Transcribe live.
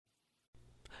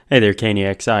Hey there,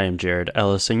 Caniacs. I am Jared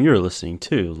Ellis, and you're listening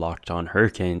to Locked On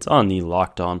Hurricanes on the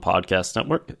Locked On Podcast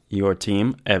Network, your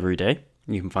team every day.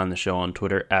 You can find the show on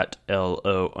Twitter at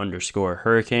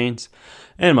LO_Hurricanes,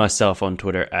 and myself on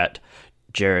Twitter at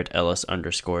Jared Ellis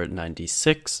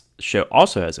 _96. The show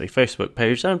also has a Facebook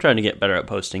page that I'm trying to get better at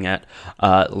posting at,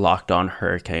 Locked On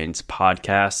Hurricanes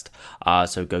Podcast.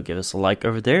 So go give us a like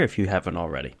over there if you haven't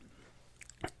already.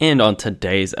 And on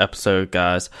today's episode,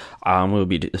 guys, we'll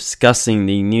be discussing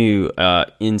the new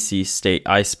NC State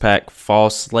Ice Pack fall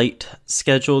slate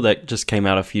schedule that just came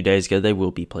out a few days ago. They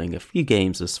will be playing a few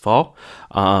games this fall,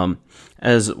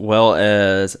 as well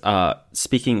as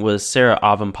speaking with Sarah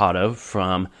Avampato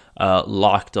from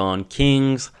Locked On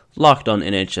Kings, Locked On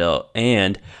NHL,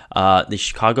 and the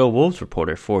Chicago Wolves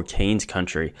reporter for Canes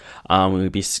Country. We'll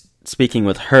be speaking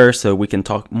with her so we can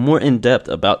talk more in depth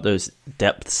about those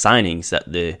depth signings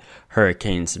that the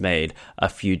Hurricanes made a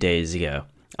few days ago.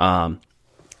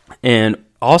 And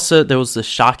also there was the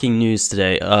shocking news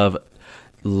today of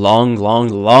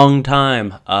long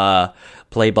time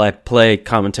play-by-play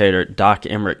commentator Doc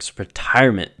Emmerich's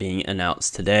retirement being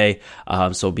announced today.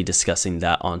 So we'll be discussing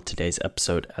that on today's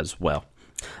episode as well.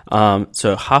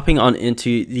 So hopping on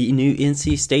into the new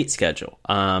NC State schedule.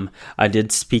 I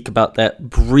did speak about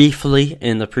that briefly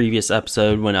in the previous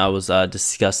episode when I was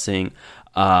discussing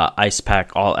Ice Pack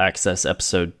All Access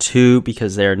episode 2,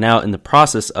 because they're now in the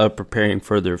process of preparing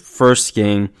for their first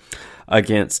game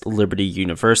against Liberty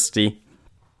University.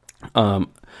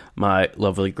 My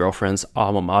lovely girlfriend's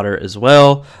alma mater as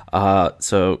well.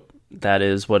 So that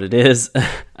is what it is.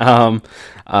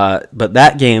 But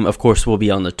that game, of course, will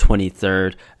be on the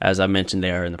 23rd. As I mentioned,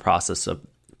 they are in the process of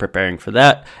preparing for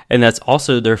that. And that's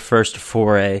also their first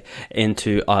foray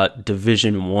into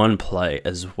Division I play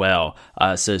as well.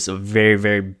 So it's a very,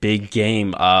 very big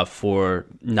game for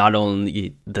not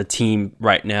only the team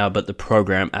right now, but the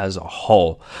program as a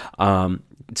whole.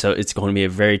 So it's going to be a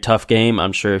very tough game.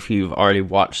 I'm sure if you've already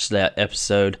watched that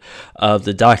episode of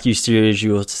the docuseries,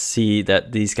 you will see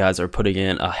that these guys are putting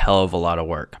in a hell of a lot of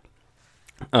work.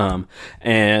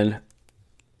 And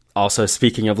also,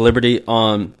 speaking of Liberty,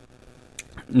 on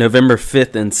November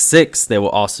 5th and 6th, they will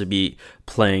also be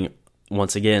playing,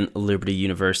 once again, Liberty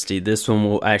University. This one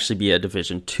will actually be at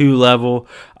Division II level.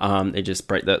 They just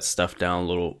break that stuff down a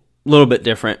little bit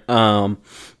different.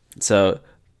 So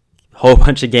whole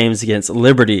bunch of games against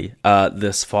Liberty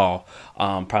this fall.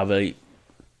 Probably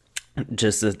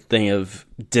just a thing of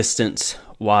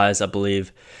distance-wise, I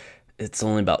believe it's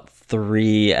only about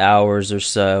 3 hours or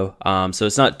so. So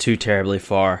it's not too terribly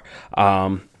far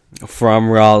from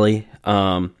Raleigh.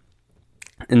 And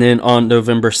then on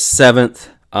November 7th,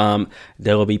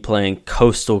 they will be playing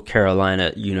Coastal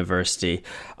Carolina University.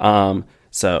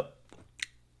 So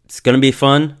it's going to be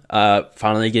fun,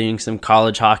 finally getting some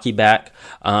college hockey back.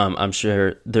 I'm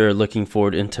sure they're looking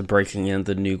forward into breaking in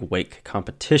the new Wake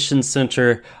Competition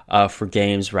Center for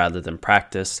games rather than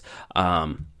practice.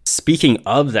 Speaking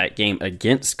of that game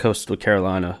against Coastal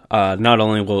Carolina, not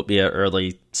only will it be an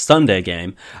early Sunday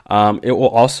game, it will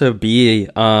also be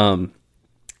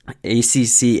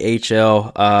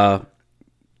ACCHL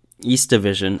East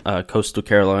Division, Coastal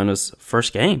Carolina's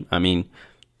first game. I mean,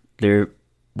 they're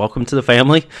welcome to the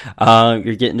family.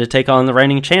 You're getting to take on the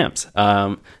reigning champs.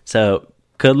 So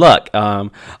good luck.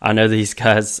 I know these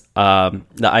guys, the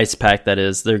Ice Pack, that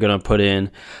is, they're going to put in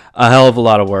a hell of a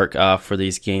lot of work for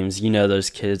these games. You know, those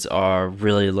kids are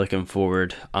really looking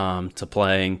forward to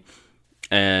playing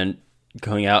and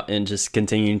going out and just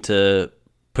continuing to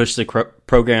push the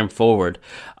program forward.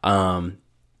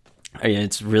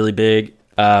 It's really big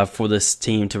for this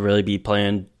team to really be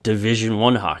playing Division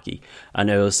I hockey. I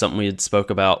know it was something we had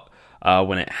spoke about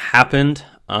when it happened,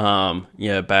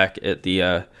 back at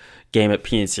the game at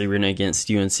PNC Arena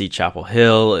against UNC Chapel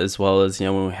Hill, as well as,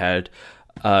 when we had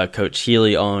Coach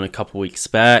Healy on a couple weeks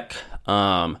back.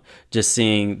 Just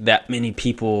seeing that many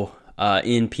people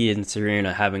in PNC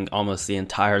Arena having almost the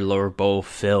entire lower bowl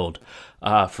filled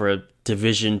for a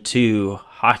Division II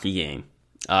hockey game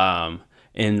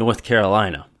in North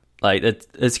Carolina. Like,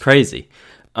 it's crazy.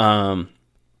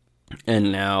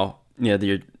 And now,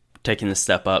 they're taking the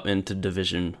step up into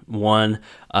Division I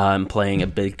and playing a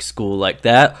big school like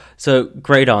that. So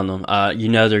great on them.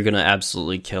 They're going to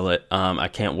absolutely kill it. I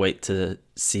can't wait to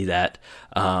see that.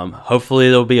 Hopefully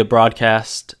there'll be a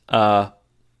broadcast,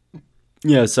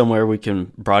 somewhere we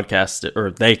can broadcast it,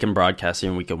 or they can broadcast it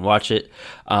and we can watch it.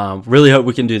 Really hope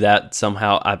we can do that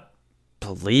somehow. I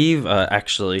believe, I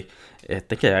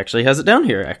think it actually has it down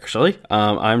here, actually.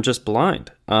 I'm just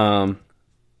blind.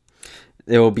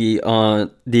 It will be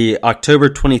on the October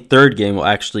 23rd game will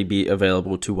actually be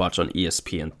available to watch on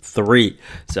ESPN3.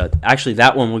 So actually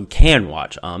that one we can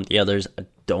watch. The others I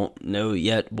don't know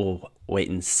yet. We'll wait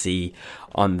and see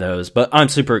on those. But I'm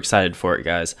super excited for it,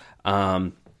 guys.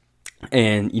 And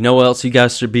you know what else you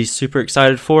guys should be super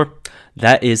excited for?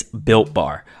 That is Built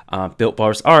Bar. Built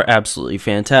Bars are absolutely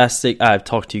fantastic. I've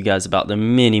talked to you guys about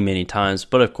them many, many times.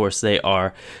 But of course they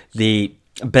are the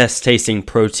best tasting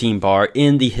protein bar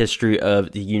in the history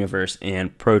of the universe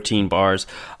and protein bars.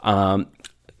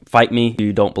 Fight me if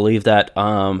you don't believe that,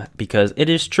 because it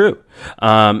is true.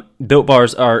 Built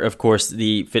Bars are, of course,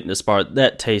 the fitness bar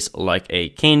that tastes like a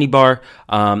candy bar.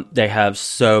 They have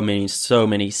so many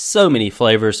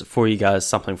flavors for you guys,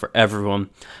 something for everyone.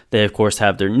 They, of course,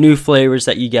 have their new flavors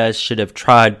that you guys should have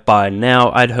tried by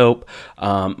now, I'd hope.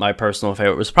 My personal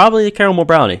favorite was probably the caramel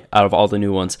brownie out of all the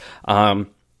new ones.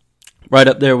 Right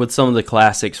up there with some of the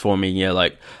classics for me,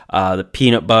 like the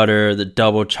peanut butter, the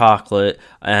double chocolate,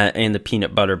 and the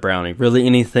peanut butter brownie. Really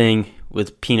anything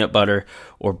with peanut butter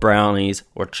or brownies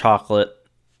or chocolate,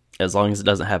 as long as it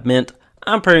doesn't have mint,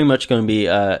 I'm pretty much going to be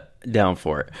down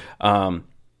for it.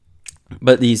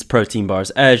 But these protein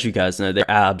bars, as you guys know, they're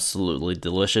absolutely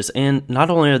delicious. And not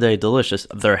only are they delicious,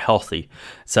 they're healthy.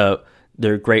 So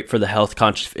they're great for the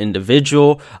health-conscious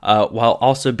individual, while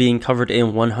also being covered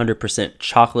in 100%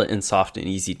 chocolate and soft and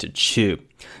easy to chew.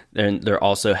 And they're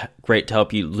also great to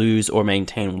help you lose or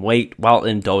maintain weight while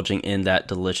indulging in that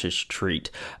delicious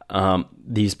treat.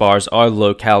 These bars are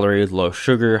low-calorie,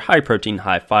 low-sugar, high-protein,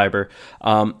 high-fiber.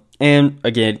 And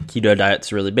again, keto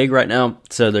diet's really big right now,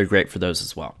 so they're great for those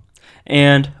as well.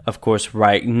 And, of course,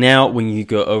 right now, when you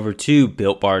go over to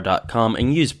BuiltBar.com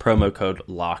and use promo code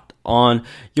LOCKEDON,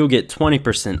 you'll get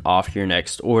 20% off your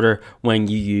next order when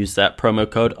you use that promo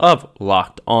code of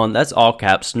LOCKEDON. That's all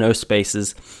caps, no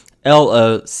spaces,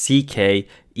 LOCKEDON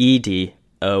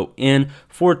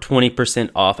for 20%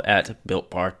 off at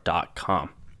BuiltBar.com.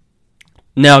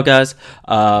 Now, guys,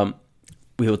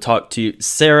 we will talk to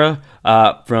Sarah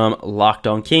from Locked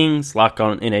On Kings, Locked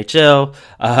On NHL,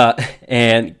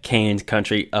 and Canes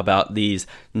Country about these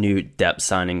new depth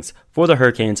signings for the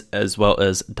Hurricanes, as well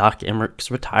as Doc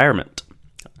Emrick's retirement.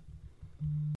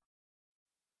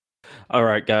 All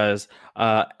right, guys.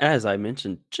 As I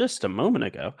mentioned just a moment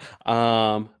ago,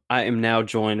 I am now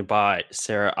joined by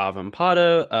Sarah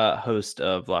Avampado, host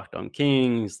of Locked On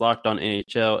Kings, Locked On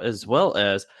NHL, as well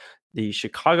as the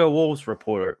Chicago Wolves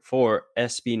reporter for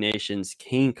SB Nation's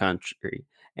Cane Country.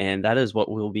 And that is what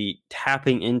we'll be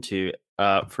tapping into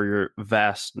for your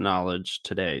vast knowledge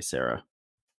today, Sarah.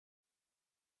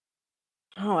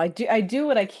 Oh, I do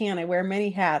what I can. I wear many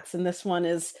hats, and this one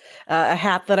is a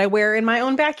hat that I wear in my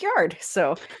own backyard.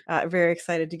 So very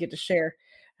excited to get to share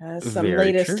some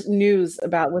Very latest true. news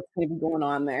about what's going to be going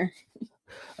on there.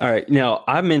 All right. Now,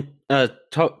 I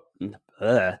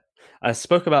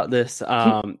spoke about this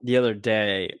the other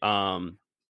day.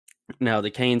 Now,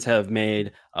 the Canes have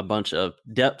made a bunch of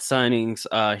depth signings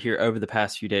here over the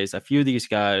past few days. A few of these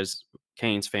guys,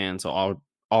 Canes fans, will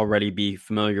already be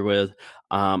familiar with,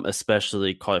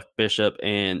 especially Clark Bishop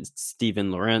and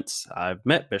Steven Lorentz. I've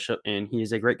met Bishop, and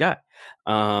he's a great guy.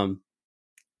 Now,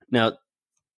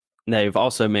 they've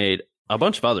also made a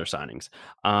bunch of other signings.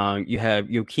 You have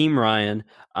Joakim Ryan,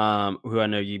 who I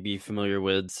know you'd be familiar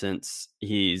with since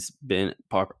he's been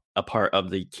a part of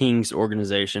the Kings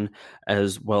organization,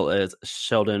 as well as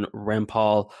Sheldon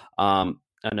Rempal. I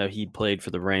know he played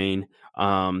for the Reign.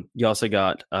 You also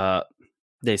got,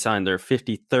 they signed their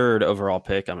 53rd overall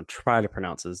pick. I'm going to try to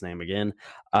pronounce his name again.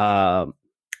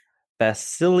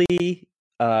 Vasily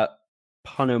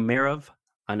Ponomarev.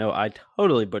 I know I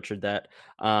totally butchered that.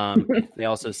 They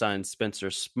also signed Spencer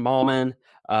Smallman,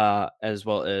 as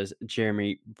well as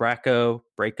Jeremy Bracco,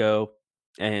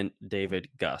 and David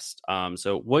Gust.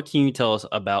 So what can you tell us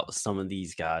about some of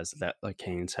these guys that the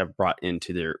Canes have brought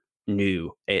into their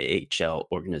new AHL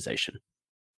organization?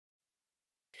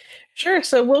 Sure.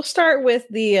 So we'll start with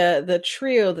the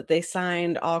trio that they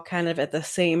signed all kind of at the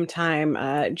same time: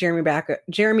 Jeremy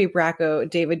Bracco,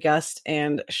 David Gust,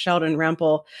 and Sheldon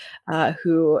Rempel,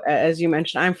 who, as you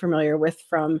mentioned, I'm familiar with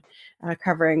from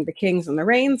covering the Kings and the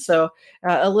Reign. So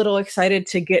a little excited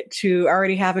to get to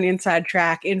already have an inside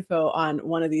track info on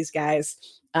one of these guys.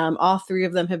 All three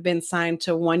of them have been signed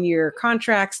to 1-year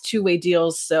contracts, 2-way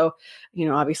deals. So,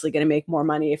 obviously going to make more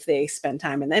money if they spend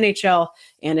time in the NHL.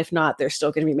 And if not, they're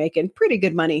still going to be making pretty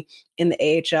good money in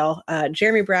the AHL.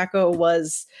 Jeremy Bracco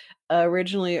was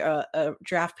originally a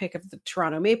draft pick of the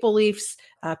Toronto Maple Leafs,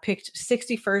 picked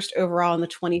 61st overall in the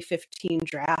 2015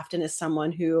 draft, and is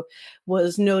someone who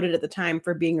was noted at the time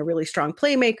for being a really strong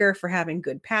playmaker, for having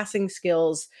good passing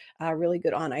skills, really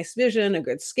good on ice vision, a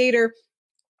good skater.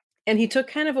 And he took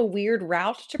kind of a weird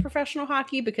route to professional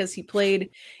hockey because he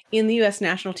played in the U.S.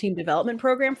 national team development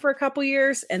program for a couple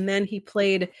years. And then he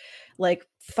played like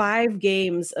 5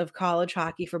 games of college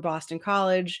hockey for Boston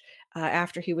College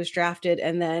after he was drafted.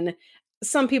 And then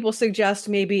some people suggest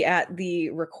maybe at the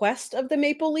request of the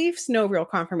Maple Leafs, no real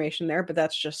confirmation there, but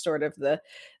that's just sort of the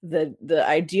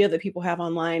idea that people have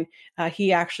online.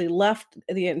 He actually left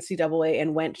the NCAA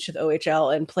and went to the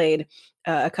OHL and played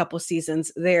a couple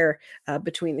seasons there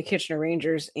between the Kitchener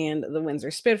Rangers and the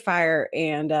Windsor Spitfire,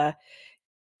 and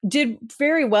did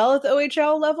very well at the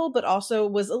OHL level, but also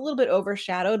was a little bit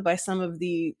overshadowed by some of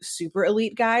the super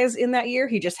elite guys in that year.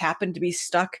 He just happened to be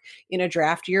stuck in a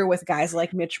draft year with guys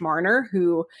like Mitch Marner,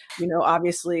 who,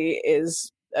 obviously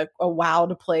is a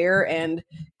wowed player and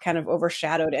kind of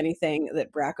overshadowed anything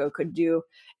that Bracco could do.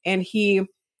 And he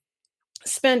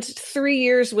spent 3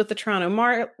 years with the Toronto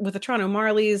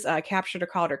Marlies, captured a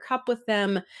Calder Cup with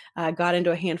them, got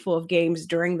into a handful of games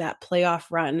during that playoff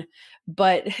run,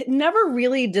 but never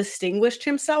really distinguished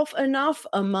himself enough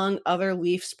among other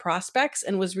Leafs prospects,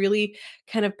 and was really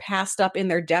kind of passed up in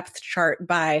their depth chart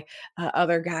by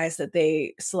other guys that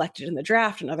they selected in the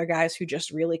draft, and other guys who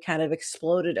just really kind of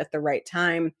exploded at the right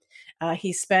time.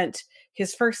 He spent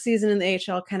his first season in the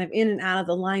AHL kind of in and out of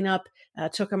the lineup.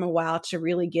 Took him a while to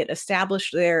really get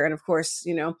established there. And of course,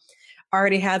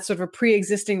 already had sort of a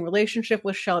pre-existing relationship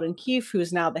with Sheldon Keefe,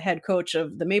 who's now the head coach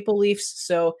of the Maple Leafs.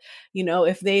 So,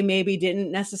 if they maybe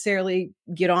didn't necessarily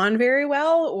get on very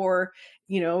well, or,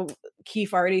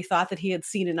 Keefe already thought that he had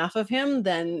seen enough of him,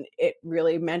 then it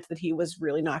really meant that he was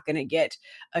really not going to get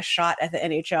a shot at the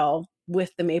NHL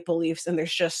with the Maple Leafs. And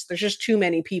there's just too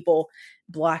many people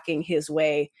blocking his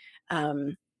way.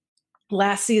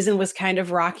 Last season was kind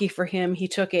of rocky for him. He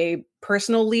took a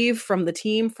personal leave from the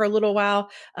team for a little while.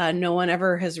 No one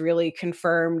ever has really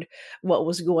confirmed what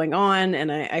was going on.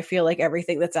 And I feel like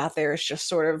everything that's out there is just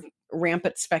sort of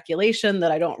rampant speculation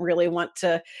that I don't really want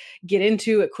to get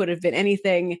into. It could have been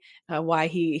anything, why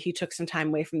he took some time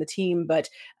away from the team. But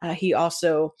he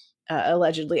also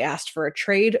allegedly asked for a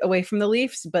trade away from the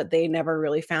Leafs, but they never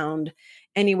really found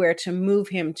anywhere to move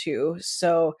him to.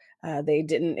 So they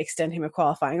didn't extend him a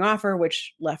qualifying offer,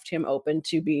 which left him open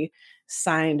to be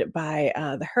signed by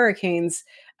the Hurricanes.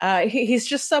 He's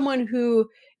just someone who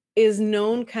is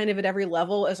known kind of at every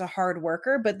level as a hard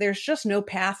worker, but there's just no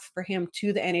path for him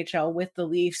to the NHL with the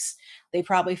Leafs. They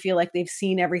probably feel like they've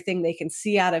seen everything they can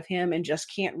see out of him and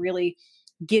just can't really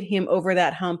get him over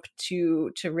that hump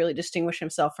to really distinguish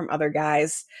himself from other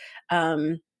guys.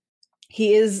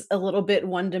 He is a little bit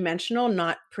one-dimensional,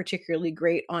 not particularly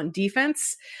great on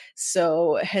defense,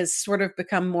 so has sort of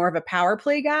become more of a power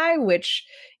play guy, which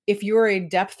if you're a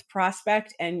depth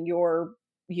prospect and your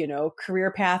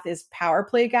career path is power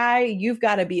play guy, you've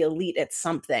got to be elite at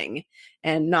something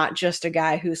and not just a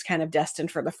guy who's kind of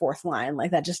destined for the fourth line.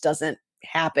 Like, that just doesn't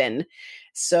happen.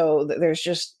 So there's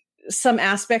just some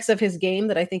aspects of his game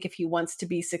that I think if he wants to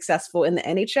be successful in the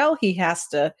NHL, he has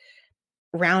to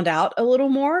round out a little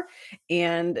more.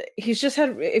 And he's just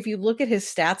had, if you look at his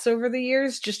stats over the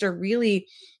years, just a really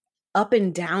up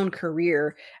and down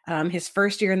career. His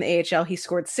first year in the AHL, he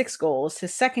scored 6 goals.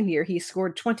 His second year, he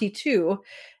scored 22.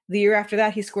 The year after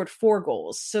that, he scored 4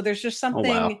 goals. So there's just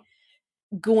something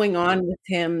going on with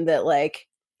him that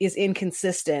is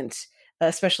inconsistent,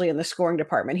 especially in the scoring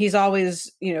department. He's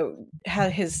always,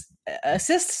 his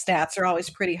assist stats are always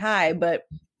pretty high, but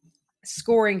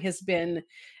scoring has been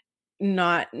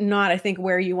not I think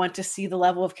where you want to see the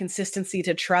level of consistency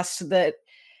to trust that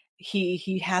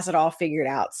he has it all figured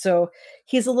out. So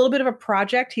he's a little bit of a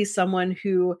project. He's someone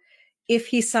who, if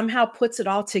he somehow puts it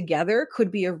all together,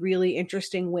 could be a really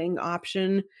interesting wing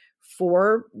option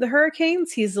for the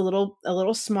Hurricanes. He's a little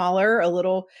smaller, a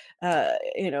little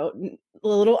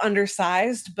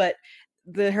undersized, but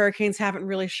the Hurricanes haven't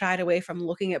really shied away from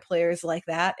looking at players like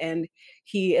that, and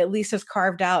he at least has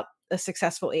carved out a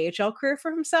successful AHL career for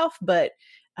himself, but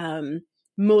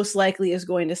most likely is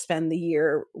going to spend the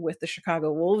year with the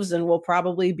Chicago Wolves and will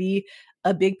probably be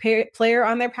a big player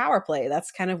on their power play.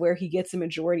 That's kind of where he gets a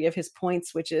majority of his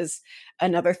points, which is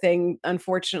another thing,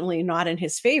 unfortunately, not in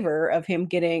his favor of him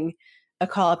getting a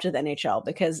call up to the NHL,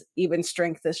 because even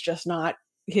strength is just not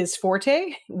his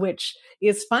forte, which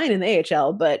is fine in the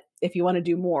AHL. But if you want to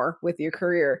do more with your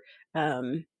career,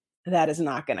 that is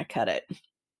not going to cut it.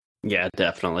 Yeah,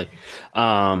 definitely.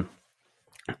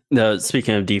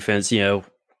 Speaking of defense,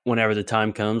 whenever the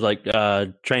time comes, like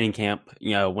training camp,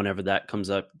 whenever that comes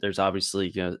up, there's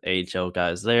obviously AHL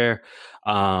guys there.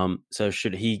 So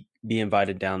should he be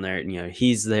invited down there,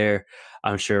 he's there.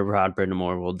 I'm sure Rod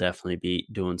Brindamore will definitely be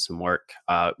doing some work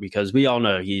because we all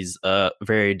know he's a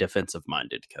very defensive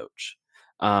minded coach.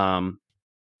 Now,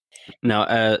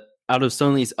 out of some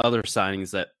of these other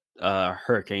signings that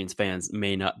Hurricanes fans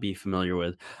may not be familiar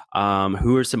with,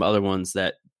 who are some other ones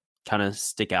that kind of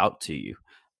stick out to you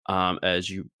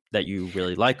that you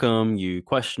really like them, you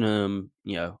question them?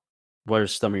 What are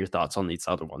some of your thoughts on these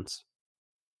other ones?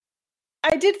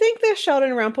 I did think the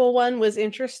Sheldon Rempel one was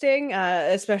interesting,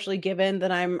 especially given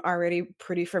that I'm already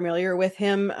pretty familiar with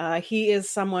him. He is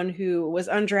someone who was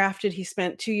undrafted. He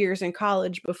spent 2 years in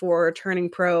college before turning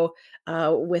pro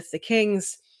with the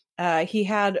Kings. He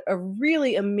had a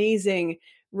really amazing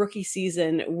rookie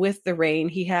season with the Reign.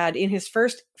 He had in his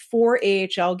first 4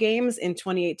 AHL games in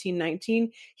 2018-19,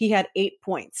 he had 8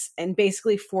 points and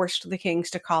basically forced the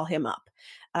Kings to call him up.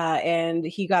 And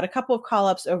he got a couple of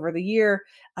call-ups over the year.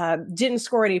 Didn't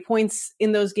score any points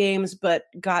in those games, but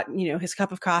got his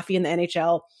cup of coffee in the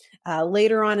NHL.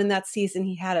 Later on in that season,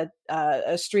 he had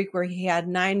a streak where he had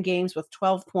 9 games with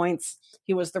 12 points.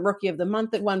 He was the rookie of the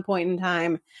month at one point in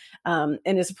time, and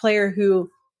is a player who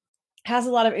has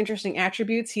a lot of interesting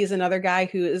attributes. He is another guy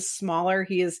who is smaller.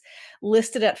 He is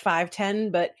listed at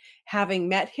 5'10", but having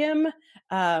met him,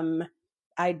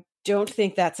 I don't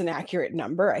think that's an accurate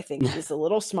number. I think he's a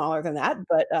little smaller than that,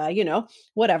 but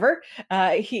whatever.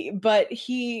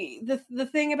 The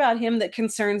thing about him that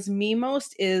concerns me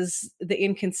most is the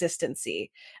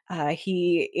inconsistency.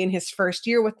 He, in his first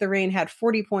year with the Reign, had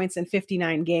 40 points in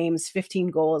 59 games, 15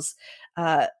 goals.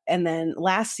 And then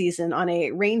last season on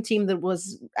a Reign team that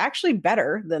was actually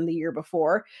better than the year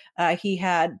before, he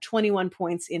had 21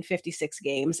 points in 56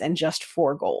 games and just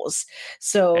 4 goals.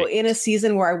 So in a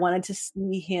season where I wanted to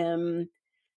see him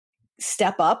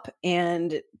step up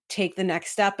and take the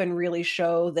next step and really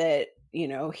show that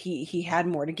he had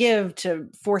more to give to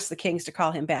force the Kings to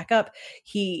call him back up,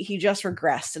 he just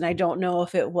regressed. And I don't know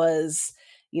if it was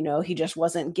he just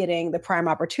wasn't getting the prime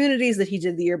opportunities that he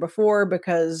did the year before,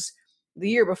 because the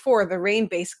year before the Reign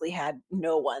basically had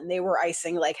no one. They were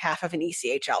icing like half of an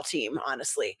ECHL team,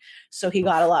 honestly. So he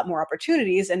got a lot more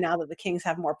opportunities, and now that the Kings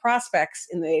have more prospects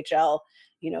in the AHL,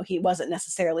 he wasn't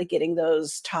necessarily getting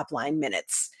those top line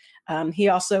minutes. He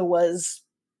also was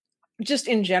just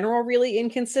in general really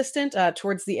inconsistent.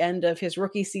 Towards the end of his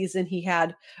rookie season, he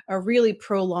had a really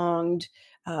prolonged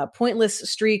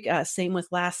pointless streak, same with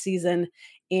last season,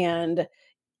 and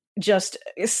just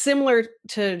similar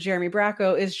to Jeremy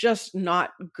Bracco, is just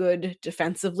not good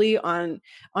defensively on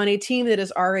a team that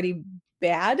is already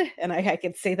bad. And I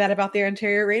could say that about the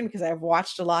Ontario Reign because I've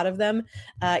watched a lot of them.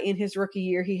 In his rookie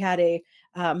year, he had a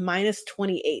minus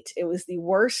 28. It was the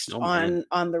worst on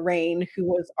the Reign, who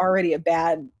was already a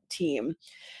bad team.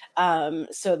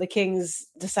 So the Kings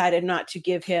decided not to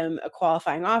give him a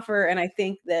qualifying offer. And I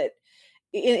think that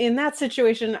in that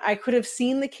situation, I could have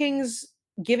seen the Kings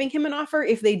giving him an offer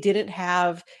if they didn't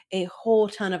have a whole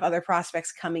ton of other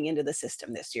prospects coming into the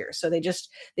system this year. So they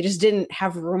just didn't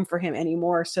have room for him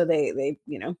anymore. So they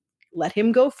let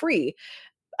him go free.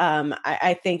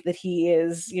 I think that he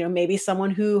is, maybe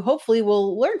someone who hopefully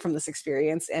will learn from this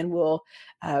experience and will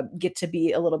get to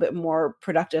be a little bit more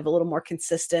productive, a little more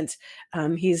consistent.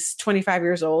 He's 25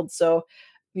 years old, so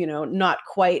not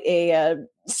quite a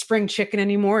spring chicken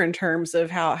anymore in terms of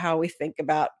how we think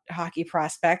about hockey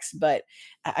prospects, but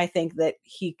I think that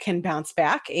he can bounce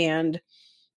back and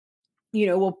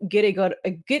will get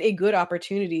a good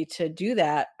opportunity to do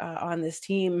that on this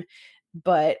team.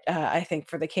 But I think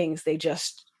for the Kings, they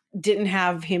just didn't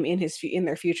have him in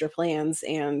their future plans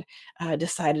and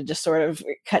decided to sort of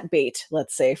cut bait,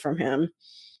 let's say, from him.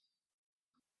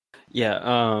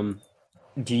 Yeah.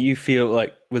 Do you feel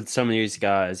like with some of these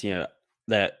guys,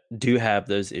 that do have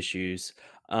those issues,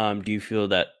 do you feel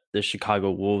that the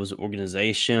Chicago Wolves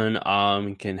organization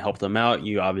can help them out?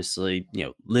 You obviously,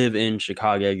 live in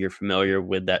Chicago. You're familiar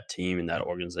with that team and that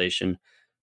organization.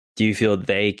 Do you feel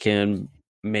they can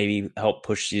maybe help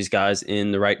push these guys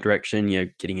in the right direction,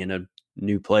 getting in a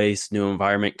new place, new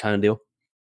environment kind of deal?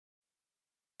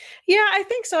 Yeah, I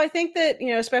think so. I think that,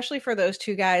 especially for those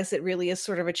two guys, it really is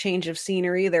sort of a change of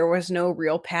scenery. There was no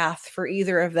real path for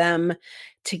either of them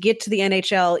to get to the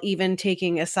NHL, even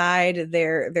taking aside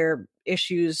their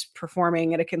issues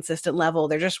performing at a consistent level.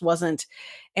 There just wasn't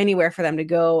anywhere for them to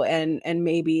go. And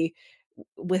maybe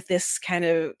with this kind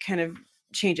of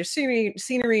change of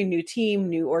scenery, new team,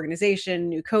 new organization,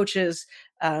 new coaches,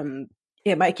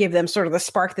 it might give them sort of the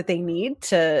spark that they need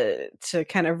to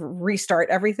kind of restart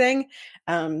everything.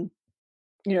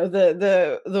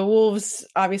 the Wolves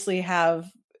obviously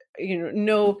have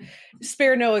no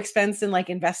spare no expense in like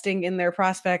investing in their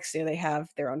prospects. They have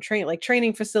their own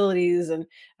training facilities, and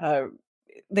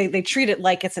they treat it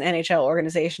like it's an NHL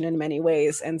organization in many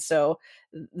ways, and so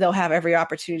they'll have every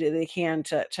opportunity they can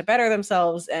to better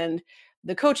themselves. And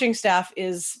the coaching staff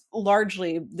is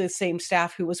largely the same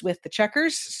staff who was with the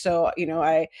Checkers. So,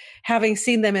 I, having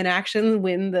seen them in action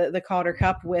win the Calder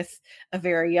Cup with a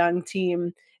very young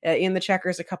team in the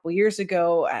Checkers a couple years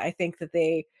ago, I think that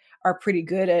they are pretty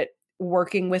good at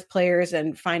working with players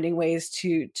and finding ways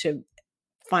to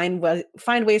find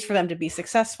ways for them to be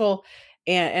successful.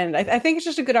 And I think it's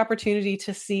just a good opportunity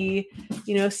to see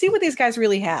what these guys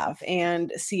really have,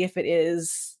 and see if it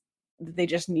is they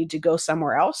just need to go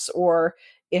somewhere else, or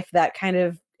if that kind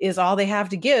of is all they have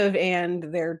to give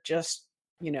and they're just,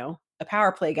 a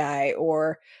power play guy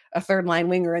or a third line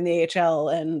winger in the AHL,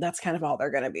 and that's kind of all they're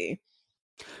going to be.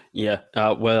 Yeah.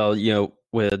 Well,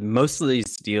 with most of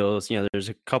these deals, there's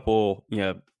a couple,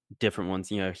 different ones,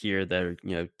 here that are,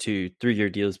 2-3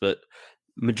 year deals, but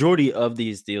majority of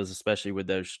these deals, especially with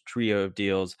those trio of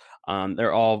deals,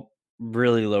 they're all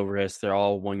really low risk. They're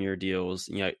all 1 year deals.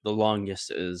 The longest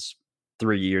is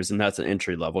 3 years, and that's an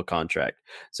entry level contract.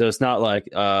 So it's not like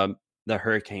the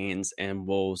Hurricanes and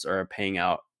Wolves are paying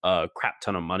out a crap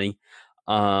ton of money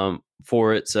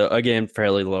for it. So again,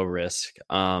 fairly low risk.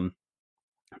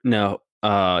 Now,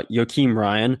 Joakim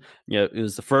Ryan, it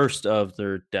was the first of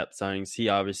their depth signings. He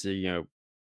obviously,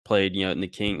 played, in the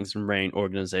Kings and Reign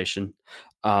organization.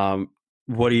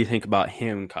 What do you think about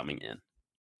him coming in?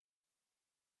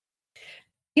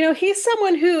 He's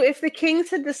someone who, if the Kings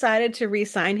had decided to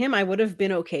re-sign him, I would have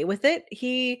been okay with it.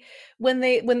 When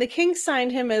the Kings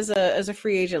signed him as a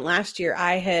free agent last year,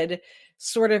 I had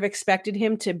sort of expected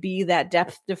him to be that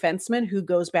depth defenseman who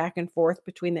goes back and forth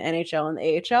between the NHL and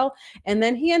the AHL. And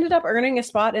then he ended up earning a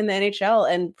spot in the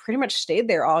NHL and pretty much stayed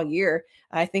there all year.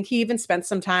 I think he even spent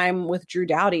some time with Drew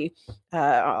Doughty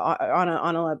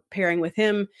on a pairing with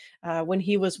him when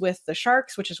he was with the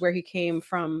Sharks, which is where he came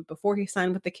from before he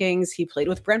signed with the Kings. He played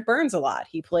with Brent Burns a lot.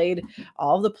 He played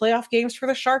all the playoff games for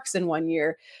the Sharks in 1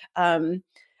 year.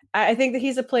 I think that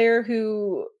he's a player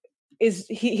who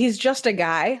he's just a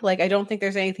guy. Like, I don't think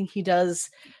there's anything he does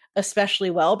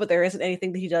especially well, but there isn't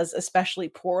anything that he does especially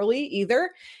poorly either.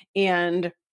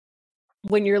 And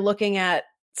when you're looking at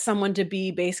someone to be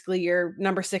basically your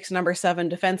number 6, number 7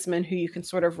 defenseman who you can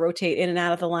sort of rotate in and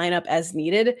out of the lineup as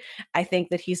needed, I think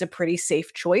that he's a pretty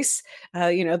safe choice.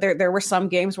 There were some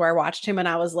games where I watched him and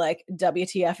I was like,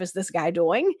 WTF is this guy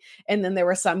doing? And then there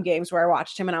were some games where I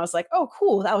watched him and I was like, oh,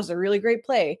 cool, that was a really great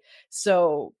play.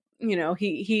 So,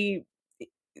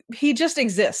 he just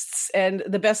exists. And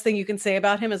the best thing you can say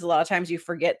about him is a lot of times you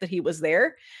forget that he was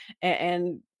there.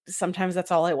 And sometimes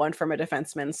that's all I want from a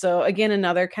defenseman. So again,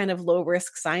 another kind of low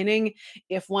risk signing.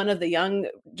 If one of the young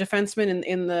defensemen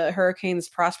in the Hurricanes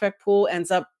prospect pool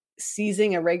ends up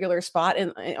seizing a regular spot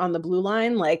on the blue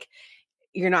line, like,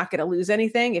 you're not going to lose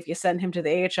anything. If you send him to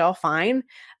the AHL, fine.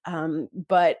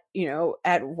 But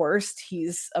at worst,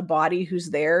 he's a body who's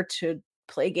there to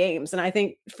play games. And I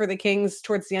think for the Kings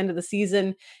towards the end of the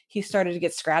season, he started to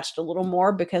get scratched a little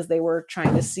more because they were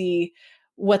trying to see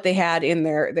what they had in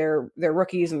their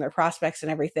rookies and their prospects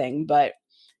and everything. But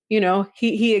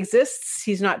he exists.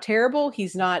 He's not terrible.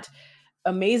 He's not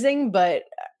amazing, but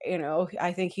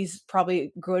I think he's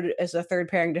probably good as a third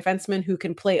pairing defenseman who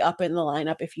can play up in the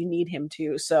lineup if you need him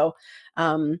to. So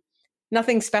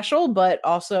nothing special, but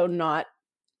also not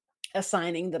a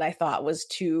signing that I thought was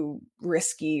too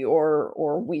risky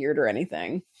or weird or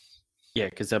anything. Yeah,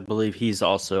 because I believe he's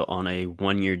also on a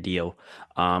 1 year deal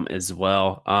as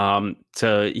well. I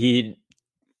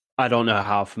don't know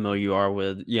how familiar you are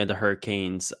with the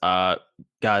Hurricanes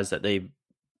guys that they've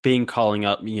been calling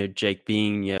up. Jake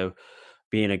being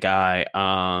a guy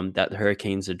that the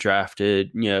Hurricanes had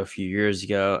drafted a few years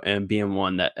ago, and being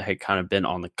one that had kind of been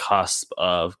on the cusp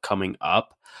of coming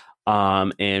up,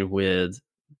 and with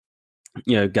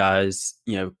guys,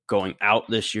 going out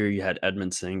this year. You had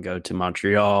Edmondson go to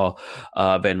Montreal.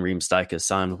 Van Riemsdyk is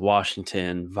signed with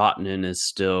Washington. Vatanen is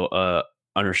still a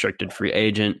unrestricted free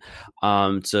agent.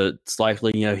 So it's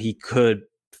likely, he could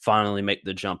finally make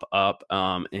the jump up.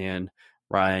 And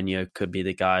Ryan, could be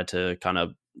the guy to kind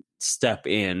of step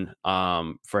in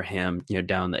for him,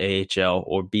 down the AHL,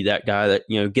 or be that guy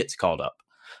that, gets called up.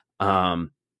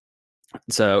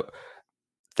 So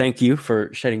thank you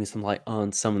for shedding some light on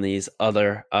some of these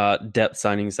other depth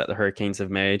signings that the Hurricanes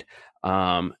have made.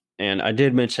 And I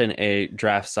did mention a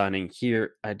draft signing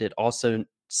here. I did also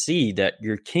see that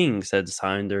your Kings had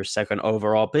signed their second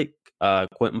overall pick,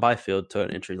 Quinton Byfield, to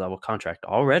an entry-level contract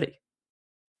already.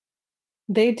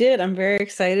 They did. I'm very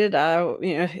excited.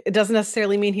 It doesn't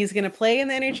necessarily mean he's going to play in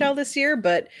the NHL this year,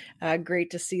 but great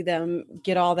to see them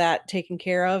get all that taken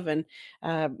care of. And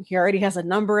he already has a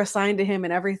number assigned to him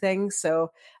and everything.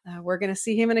 So we're going to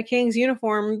see him in a Kings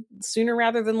uniform sooner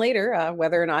rather than later.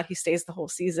 Whether or not he stays the whole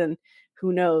season,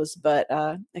 who knows? But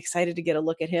excited to get a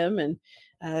look at him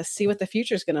and see what the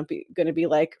future is going to be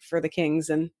like for the Kings,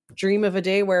 and dream of a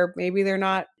day where maybe they're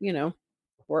not,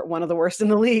 one of the worst in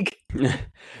the league.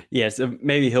 Yeah, so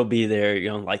maybe he'll be there,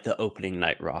 like the opening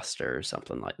night roster or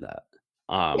something like that.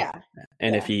 Yeah.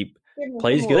 And Yeah. if he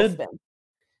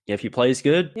plays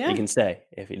good, he can stay.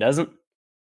 If he doesn't,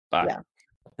 bye.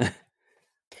 Yeah.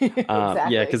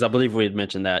 Exactly. Yeah, because I believe we had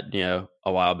mentioned that,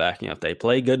 a while back. If they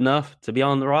play good enough to be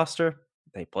on the roster,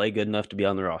 they play good enough to be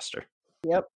on the roster.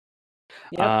 Yep.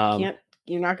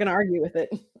 You're not going to argue with it.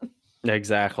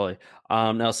 Exactly.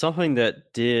 Now, something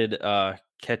that did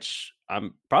catch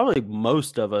probably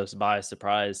most of us by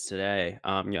surprise today.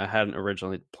 I hadn't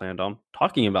originally planned on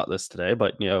talking about this today,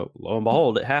 but lo and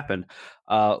behold, it happened.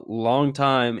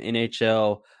 Longtime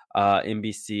NHL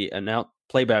NBC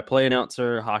play-by-play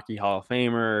announcer, Hockey Hall of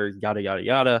Famer, yada yada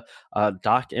yada.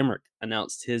 Doc Emrick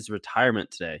announced his retirement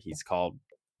today. He's called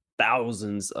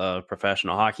thousands of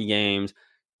professional hockey games.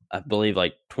 I believe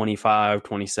like 25,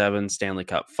 27 Stanley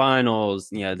Cup finals,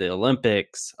 the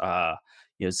Olympics,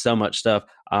 so much stuff.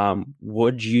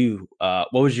 What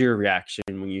was your reaction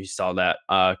when you saw that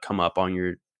come up on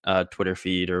your Twitter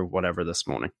feed or whatever this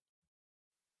morning?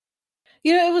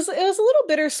 It was a little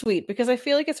bittersweet because I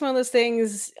feel like it's one of those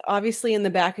things, obviously in the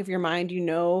back of your mind,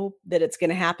 that it's going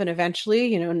to happen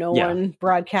eventually. No one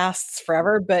broadcasts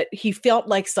forever, but he felt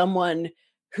like someone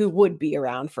who would be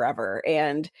around forever.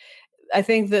 And I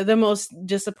think the most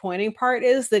disappointing part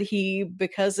is that he,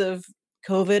 because of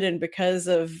COVID and because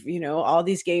of, all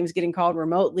these games getting called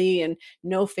remotely and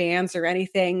no fans or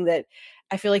anything, that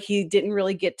I feel like he didn't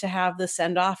really get to have the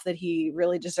send off that he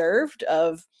really deserved,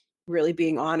 of really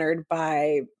being honored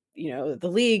by, the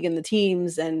league and the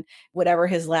teams and whatever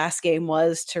his last game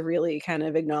was, to really kind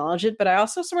of acknowledge it. But I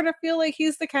also sort of feel like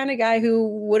he's the kind of guy who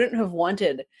wouldn't have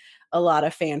wanted a lot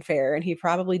of fanfare, and he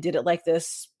probably did it like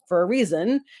this for a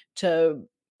reason, to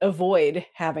avoid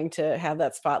having to have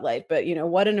that spotlight. But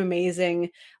what an amazing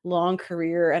long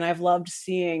career, and I've loved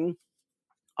seeing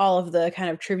all of the kind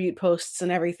of tribute posts and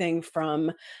everything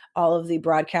from all of the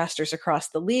broadcasters across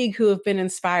the league who have been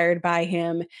inspired by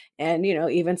him, and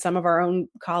even some of our own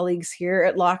colleagues here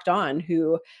at Locked On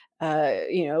who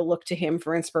look to him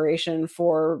for inspiration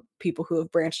for people who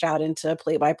have branched out into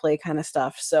play-by-play kind of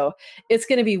stuff. So it's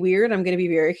going to be weird. I'm going to be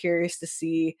very curious to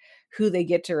see who they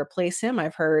get to replace him.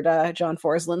 I've heard John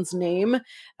Forsland's name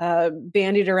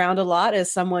bandied around a lot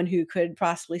as someone who could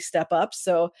possibly step up.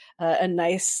 So a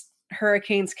nice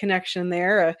Hurricanes connection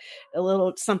there, a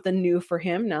little something new for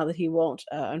him now that he won't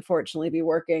unfortunately be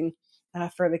working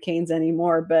for the Canes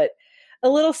anymore. But a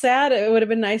little sad. It would have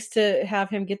been nice to have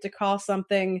him get to call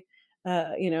something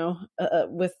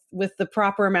with the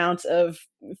proper amount of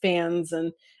fans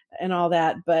and all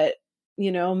that. But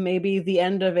maybe the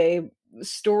end of a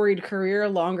storied career,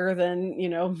 longer than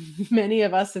many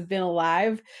of us have been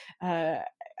alive. I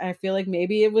feel like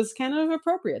maybe it was kind of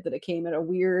appropriate that it came at a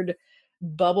weird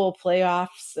bubble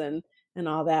playoffs and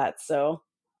all that. So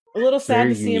a little sad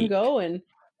to see him go, and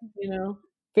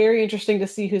very interesting to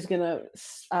see who's gonna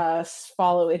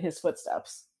follow in his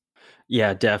footsteps.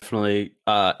 Yeah, definitely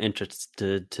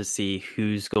interested to see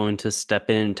who's going to step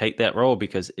in and take that role,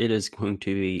 because it is going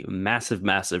to be massive,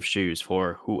 massive shoes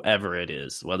for whoever it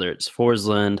is, whether it's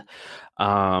Forsland.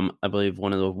 I believe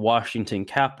one of the Washington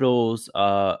Capitals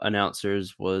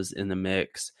announcers was in the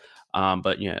mix,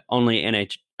 but only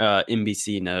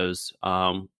NBC knows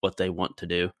what they want to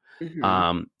do.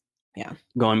 Mm-hmm.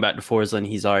 Going back to Forsland,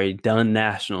 he's already done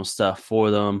national stuff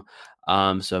for them,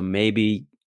 so maybe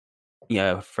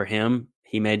for him,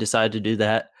 he may decide to do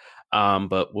that.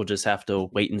 But we'll just have to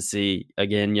wait and see.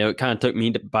 Again, it kind of took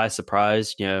me by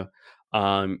surprise, because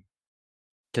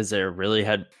there really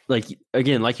had, like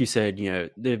you said,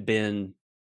 there've been,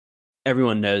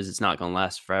 everyone knows it's not going to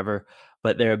last forever,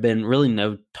 but there have been really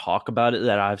no talk about it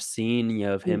that I've seen,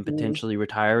 of him potentially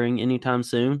retiring anytime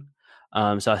soon.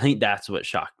 So I think that's what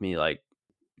shocked me. Like,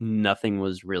 nothing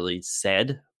was really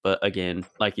said, but again,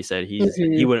 like you said,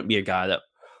 he wouldn't be a guy that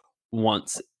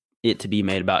wants it to be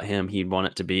made about him. He'd want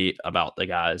it to be about the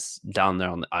guys down there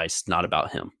on the ice, not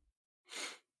about him.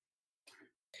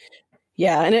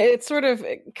 Yeah, and it's sort of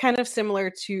kind of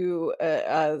similar to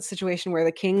a situation where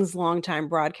the Kings' longtime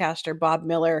broadcaster Bob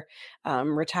Miller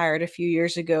retired a few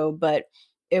years ago, but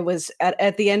it was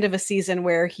at the end of a season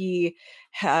where he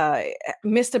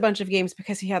missed a bunch of games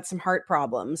because he had some heart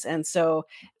problems. And so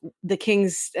the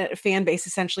Kings fan base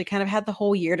essentially kind of had the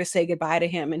whole year to say goodbye to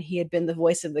him. And he had been the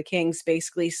voice of the Kings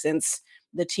basically since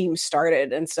the team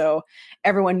started. And so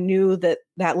everyone knew that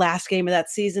that last game of that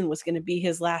season was going to be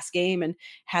his last game and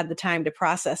had the time to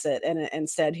process it. And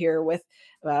instead here with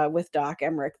Doc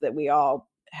Emrick, that we all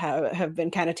have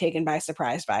been kind of taken by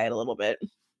surprise by it a little bit.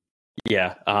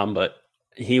 Yeah. But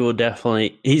he will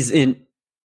definitely, he's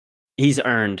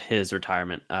earned his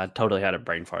retirement. I totally had a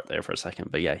brain fart there for a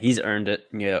second, but yeah, he's earned it.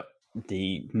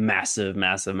 The massive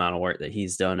amount of work that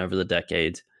he's done over the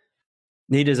decades.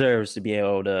 He deserves to be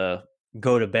able to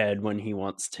go to bed when he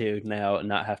wants to now and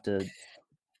not have to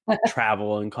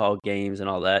travel and call games and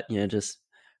all that. Just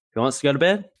if he wants to go to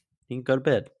bed, he can go to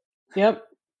bed. Yep.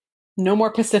 No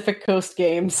more Pacific Coast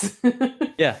games.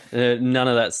 Yeah, none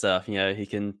of that stuff. He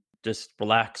can just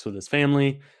relax with his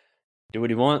family, do what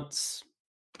he wants.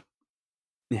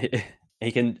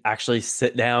 He can actually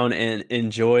sit down and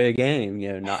enjoy a game,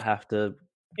 not have to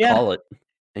call it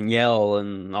and yell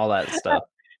and all that stuff.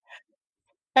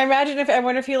 I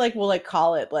wonder if he will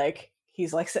call it,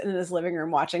 he's sitting in his living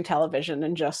room watching television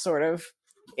and just sort of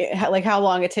how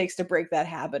long it takes to break that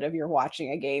habit of you're watching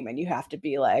a game and you have to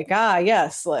be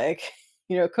yes,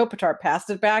 Kopitar passed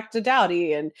it back to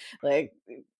Doughty, and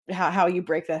how you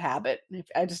break that habit.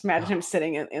 I just imagine him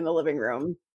sitting in the living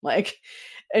room,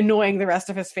 annoying the rest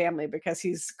of his family because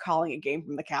he's calling a game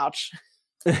from the couch.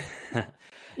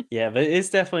 Yeah, but it's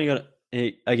definitely gonna,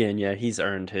 he's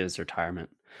earned his retirement.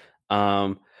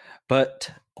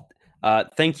 But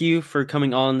thank you for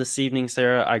coming on this evening,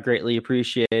 Sarah. I greatly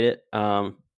appreciate it.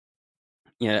 Had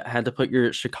to put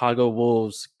your Chicago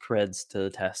Wolves creds to the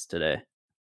test today.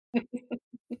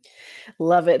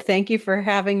 Love it. Thank you for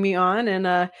having me on.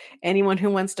 And anyone who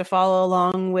wants to follow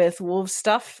along with Wolves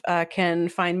stuff can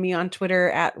find me on Twitter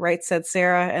at Right Said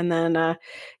Sarah. And then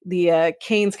the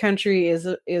Canes Country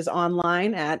is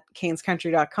online at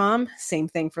canescountry.com. Same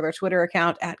thing for their Twitter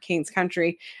account at Canes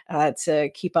Country to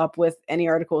keep up with any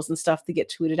articles and stuff that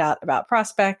get tweeted out about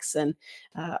prospects and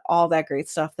all that great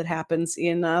stuff that happens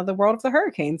in the world of the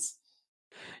Hurricanes.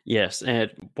 Yes, and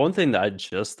one thing that I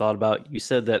just thought about, you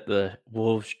said that the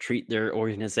Wolves treat their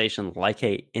organization like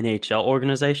a NHL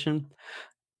organization.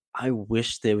 I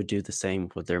wish they would do the same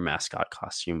with their mascot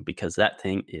costume because that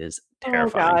thing is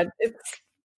terrifying. Oh God,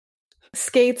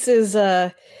 Skates is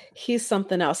he's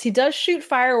something else. He does shoot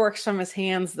fireworks from his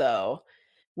hands though,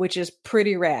 which is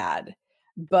pretty rad.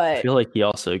 But I feel like he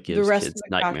also gives kids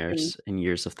nightmares and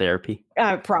years of therapy.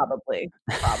 Probably,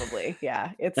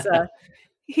 yeah. It's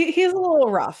he's a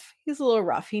little rough.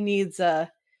 He needs some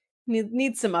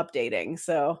updating.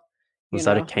 So was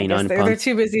that a canine pun? They're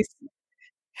too busy.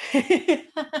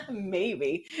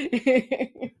 Maybe.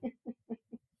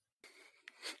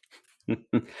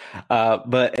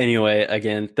 But anyway,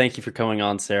 again, thank you for coming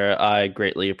on, Sarah. I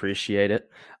greatly appreciate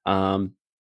it. And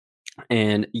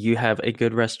you have a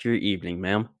good rest of your evening,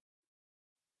 ma'am.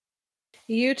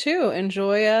 You too.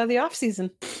 Enjoy the off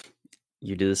season.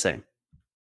 You do the same.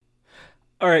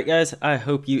 All right, guys, I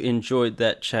hope you enjoyed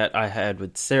that chat I had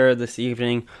with Sarah this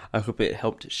evening. I hope it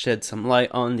helped shed some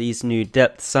light on these new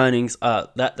depth signings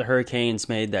that the Hurricanes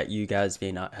made that you guys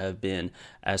may not have been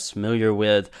as familiar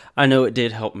with. I know it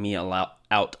did help me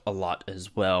out a lot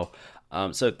as well.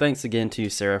 So thanks again to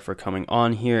Sarah for coming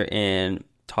on here and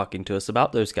talking to us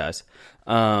about those guys.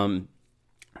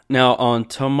 Now, on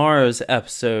tomorrow's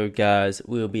episode, guys,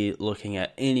 we'll be looking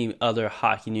at any other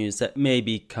hockey news that may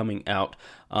be coming out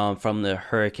from the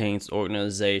Hurricanes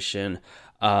organization.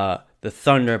 The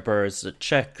Thunderbirds, the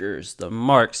Checkers, the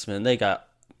Marksmen, they got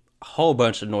a whole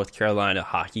bunch of North Carolina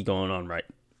hockey going on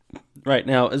right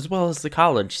now, as well as the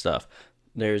college stuff.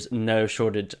 There's no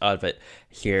shortage of it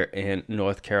here in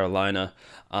North Carolina.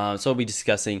 So we'll be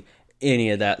discussing any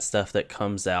of that stuff that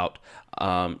comes out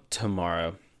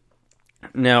tomorrow.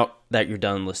 Now that you're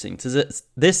done listening to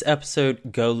this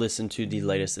episode, go listen to the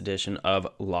latest edition of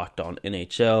Locked On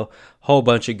NHL. Whole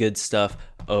bunch of good stuff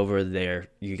over there,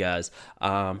 you guys.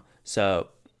 So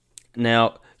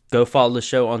now go follow the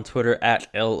show on Twitter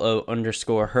at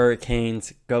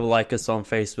LO_Hurricanes. Go like us on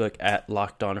Facebook at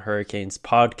Locked On Hurricanes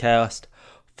Podcast.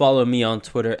 Follow me on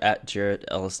Twitter at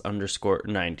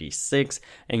JaredEllis_96.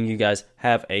 And you guys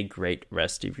have a great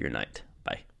rest of your night.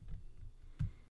 Bye.